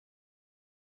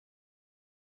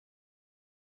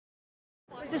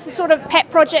Is this a sort of pet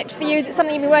project for you? Is it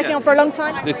something you've been working on for a long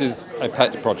time? This is a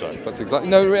pet project. That's exactly.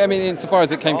 No, I mean, insofar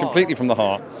as it came completely from the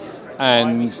heart,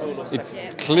 and it's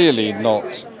clearly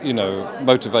not,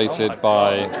 motivated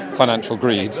by financial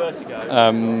greed.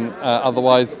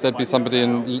 Otherwise, there'd be somebody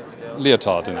in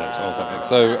leotard in it or something.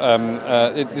 So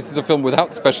this is a film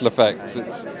without special effects.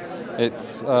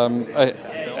 It's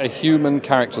a human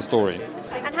character story.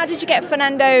 And how did you get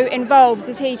Fernando involved?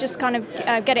 Did he just kind of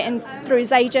get it in through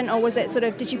his agent, or was it sort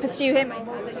of, did you pursue him?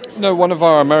 No, one of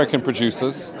our American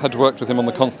producers had worked with him on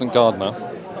The Constant Gardener,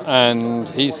 and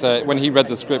he said, when he read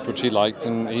the script, which he liked,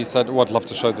 and he said, "Oh, I'd love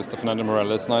to show this to Fernando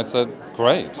Meirelles," and I said,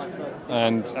 "Great."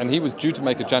 And he was due to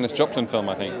make a Janis Joplin film,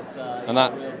 I think, and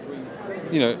that,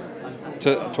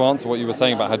 to answer what you were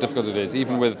saying about how difficult it is,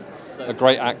 even with a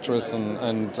great actress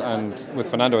and with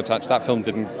Fernando attached, that film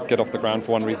didn't get off the ground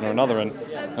for one reason or another,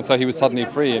 and so he was suddenly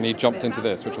free and he jumped into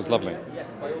this, which was lovely.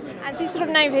 And he's sort of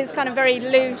known for his kind of very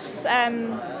loose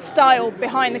style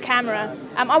behind the camera.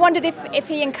 I wondered if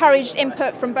he encouraged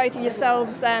input from both of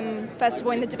yourselves, first of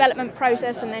all in the development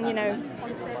process and then,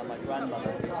 on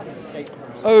set.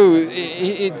 Oh,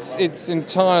 it's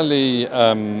entirely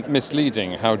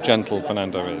misleading how gentle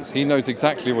Fernando is. He knows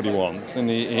exactly what he wants, and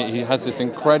he has this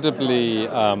incredibly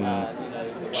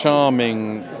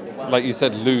charming, like you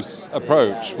said, loose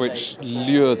approach, which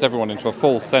lures everyone into a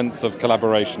false sense of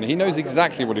collaboration. He knows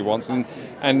exactly what he wants,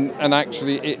 and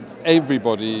actually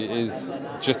everybody is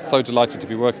just so delighted to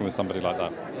be working with somebody like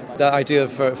that. That idea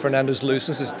of Fernando's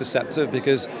looseness is deceptive,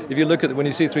 because if you look at when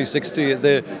you see 360,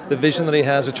 the vision that he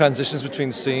has, the transitions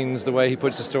between scenes, the way he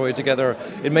puts the story together,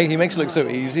 he makes it look so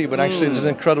easy, but actually there's an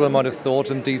incredible amount of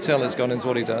thought and detail that's gone into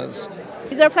what he does.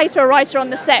 Is there a place for a writer on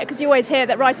the set? Because you always hear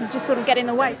that writers just sort of get in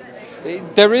the way.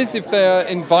 There is if they're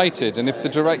invited, and if the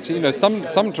director,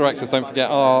 some directors, don't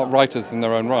forget, are writers in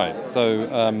their own right.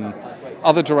 So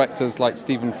other directors like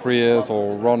Stephen Frears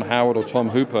or Ron Howard or Tom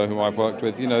Hooper, whom I've worked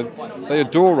with, they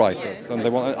adore writers, and they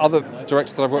want other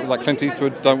directors that I've worked with, like Clint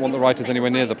Eastwood, don't want the writers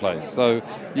anywhere near the place. So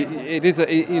it is,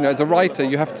 as a writer,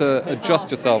 you have to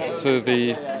adjust yourself to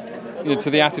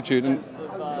the attitude, and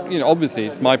obviously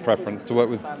it's my preference to work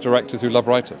with directors who love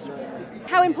writers.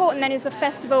 How important then is a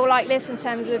festival like this in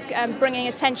terms of bringing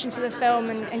attention to the film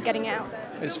and getting it out?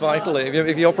 It's vital.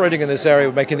 If you're operating in this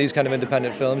area, making these kind of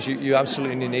independent films, you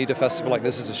absolutely need a festival like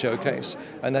this as a showcase.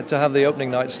 And to have the opening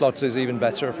night slots is even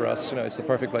better for us. It's the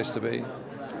perfect place to be.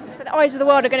 So the eyes of the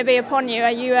world are going to be upon you.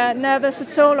 Are you nervous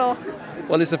at all, or?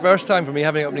 Well, it's the first time for me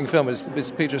having an opening film.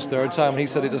 It's Peter's third time, and he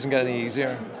said it doesn't get any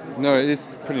easier. No, it is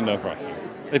pretty nerve-wracking.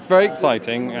 It's very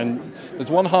exciting, and there's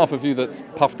one half of you that's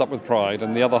puffed up with pride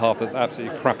and the other half that's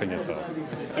absolutely crapping yourself.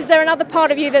 Is there another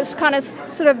part of you that's kind of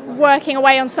sort of working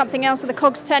away on something else, or the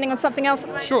cogs turning on something else?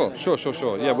 Sure.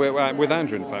 Yeah, we're with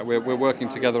Andrew, in fact. We're working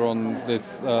together on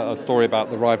this a story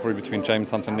about the rivalry between James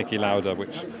Hunt and Nikki Lauda,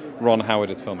 which Ron Howard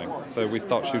is filming. So we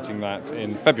start shooting that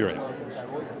in February.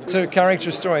 So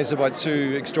character stories about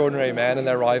two extraordinary men and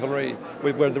their rivalry,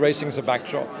 where the racing is a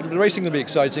backdrop. The racing will be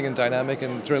exciting and dynamic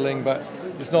and thrilling, but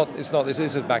it's not. This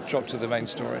is a backdrop to the main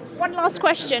story. One last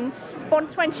question. On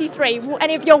 23, will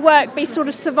any of your work be sort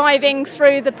of surviving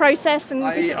through the process? And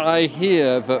I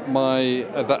hear that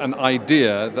an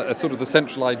idea, that a sort of the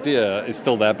central idea is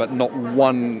still there, but not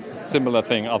one similar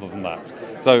thing other than that.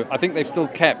 So I think they've still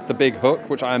kept the big hook,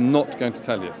 which I am not going to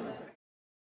tell you.